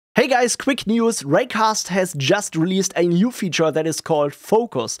Hey guys, quick news. Raycast has just released a new feature that is called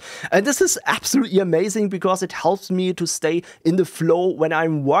Focus. And this is absolutely amazing because it helps me to stay in the flow when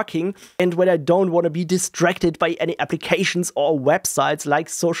I'm working and when I don't want to be distracted by any applications or websites like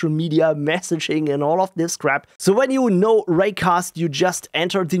social media, messaging and all of this crap. So when you know Raycast, you just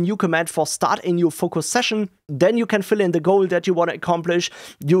enter the new command for start a new focus session. Then you can fill in the goal that you want to accomplish.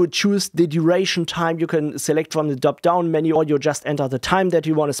 You choose the duration time. You can select from the drop-down menu, or you just enter the time that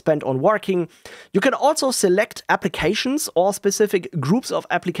you want to spend on working. You can also select applications or specific groups of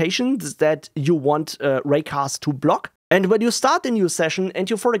applications that you want Raycast to block. And when you start a new session and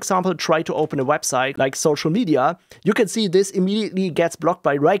you, for example, try to open a website like social media, you can see this immediately gets blocked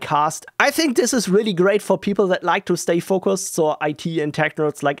by Raycast. I think this is really great for people that like to stay focused, so IT and tech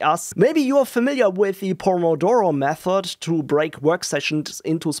nerds like us. Maybe you are familiar with the Pomodoro method to break work sessions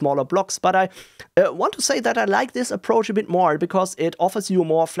into smaller blocks, but I want to say that I like this approach a bit more because it offers you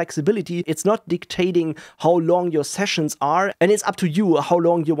more flexibility. It's not dictating how long your sessions are, and it's up to you how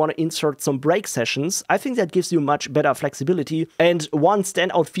long you want to insert some break sessions. I think that gives you much better flexibility. And one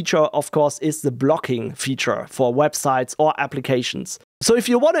standout feature, of course, is the blocking feature for websites or applications. So if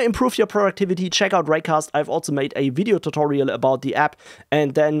you want to improve your productivity, check out Raycast. I've also made a video tutorial about the app.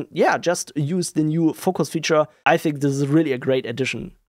 And then, yeah, just use the new focus feature. I think this is really a great addition.